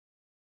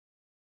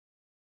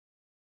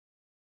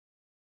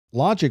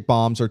Logic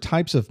bombs are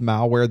types of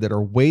malware that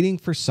are waiting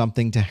for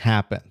something to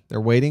happen. They're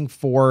waiting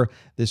for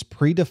this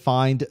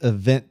predefined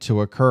event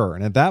to occur.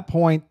 And at that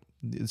point,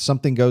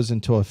 something goes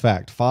into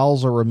effect.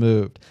 Files are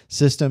removed,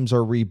 systems are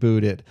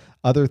rebooted,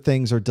 other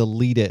things are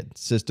deleted,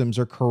 systems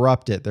are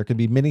corrupted. There can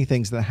be many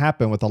things that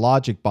happen with a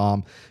logic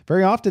bomb.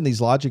 Very often,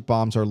 these logic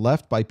bombs are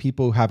left by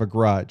people who have a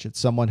grudge. It's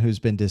someone who's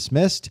been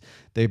dismissed.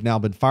 They've now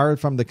been fired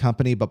from the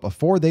company, but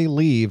before they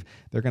leave,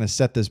 they're going to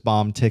set this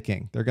bomb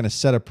ticking. They're going to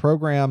set a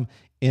program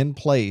in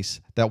place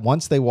that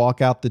once they walk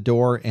out the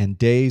door and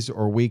days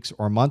or weeks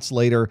or months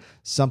later,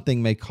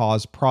 something may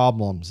cause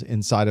problems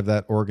inside of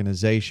that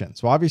organization.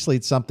 So obviously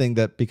it's something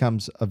that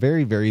becomes a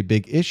very, very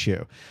big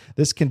issue.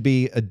 This can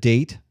be a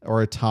date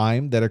or a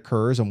time that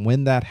occurs, and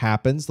when that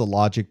happens, the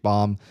logic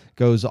bomb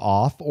goes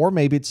off, or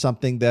maybe it's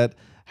something that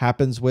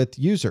happens with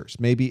users.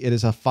 Maybe it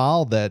is a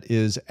file that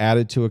is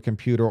added to a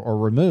computer or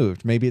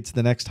removed. Maybe it's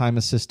the next time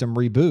a system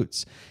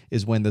reboots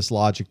is when this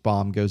logic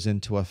bomb goes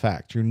into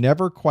effect. You're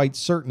never quite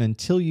certain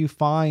until you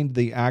find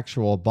the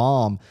actual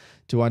bomb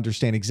to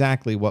understand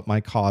exactly what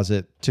might cause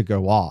it to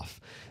go off.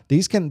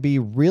 These can be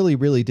really,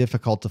 really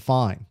difficult to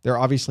find. They're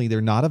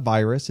not a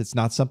virus. It's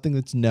not something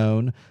that's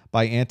known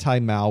by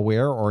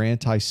anti-malware or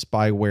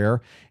anti-spyware.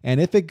 And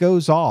if it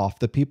goes off,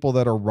 the people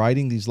that are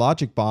writing these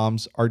logic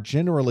bombs are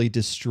generally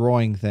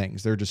destroying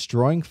things. They're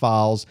destroying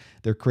files.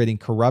 They're creating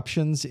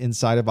corruptions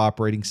inside of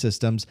operating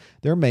systems.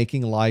 They're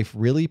making life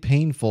really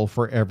painful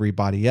for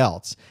everybody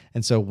else.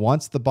 And so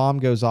once the bomb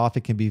goes off,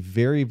 it can be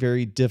very,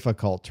 very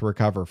difficult to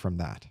recover from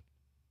that.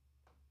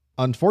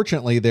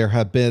 Unfortunately, there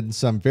have been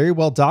some very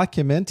well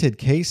documented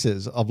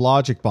cases of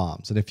logic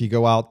bombs. And if you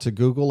go out to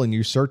Google and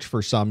you search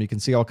for some, you can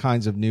see all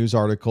kinds of news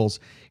articles.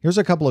 Here's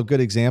a couple of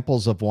good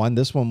examples of one.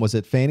 This one was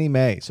at Fannie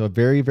Mae, so a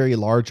very, very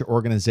large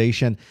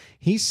organization.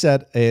 He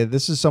said,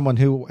 this is someone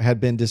who had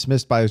been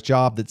dismissed by his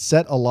job that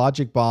set a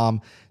logic bomb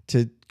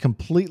to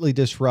completely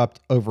disrupt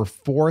over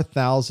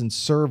 4,000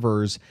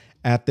 servers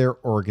at their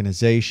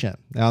organization.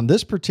 Now, in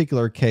this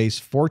particular case,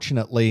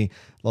 fortunately,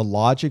 the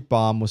logic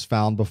bomb was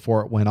found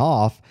before it went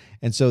off,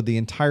 and so the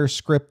entire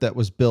script that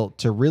was built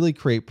to really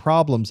create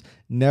problems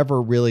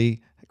never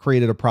really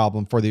created a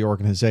problem for the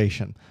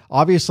organization.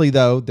 Obviously,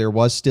 though, there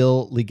was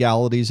still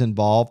legalities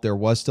involved, there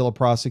was still a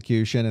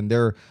prosecution, and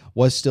there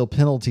was still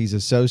penalties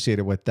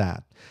associated with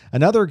that.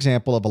 Another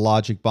example of a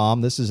logic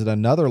bomb, this is at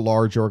another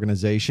large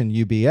organization,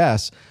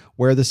 UBS,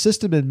 where the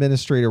system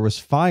administrator was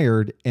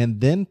fired and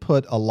then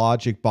put a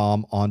logic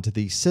bomb onto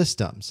these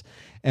systems.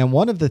 And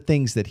one of the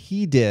things that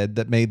he did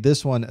that made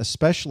this one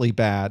especially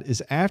bad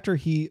is after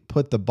he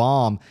put the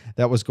bomb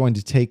that was going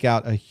to take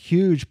out a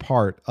huge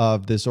part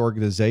of this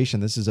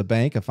organization, this is a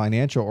bank, a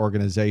financial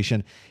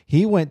organization,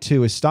 he went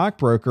to a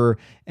stockbroker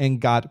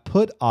and got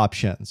put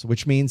options,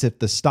 which means if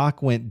the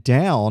stock went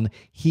down,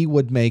 he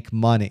would make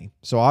money.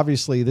 So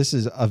obviously this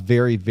is a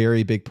very,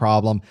 very big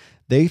problem.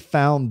 They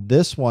found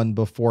this one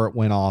before it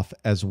went off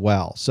as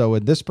well. So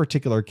in this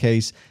particular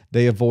case,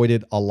 they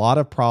avoided a lot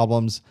of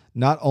problems,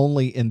 not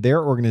only in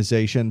their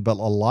organization, but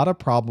a lot of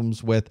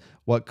problems with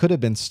what could have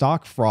been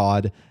stock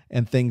fraud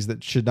and things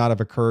that should not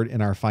have occurred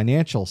in our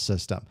financial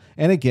system.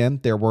 And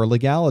again, there were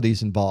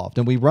legalities involved.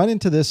 And we run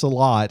into this a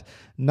lot,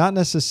 not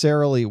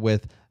necessarily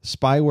with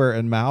spyware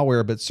and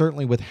malware, but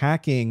certainly with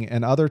hacking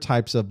and other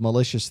types of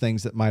malicious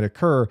things that might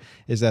occur,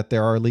 is that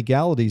there are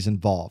legalities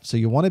involved. So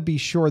you want to be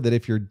sure that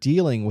if you're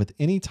dealing with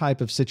any type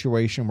of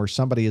situation where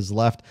somebody has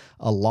left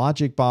a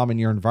logic bomb in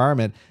your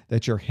environment,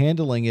 that you're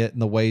handling it in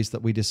the ways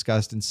that we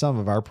discussed in some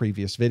of our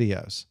previous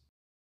videos.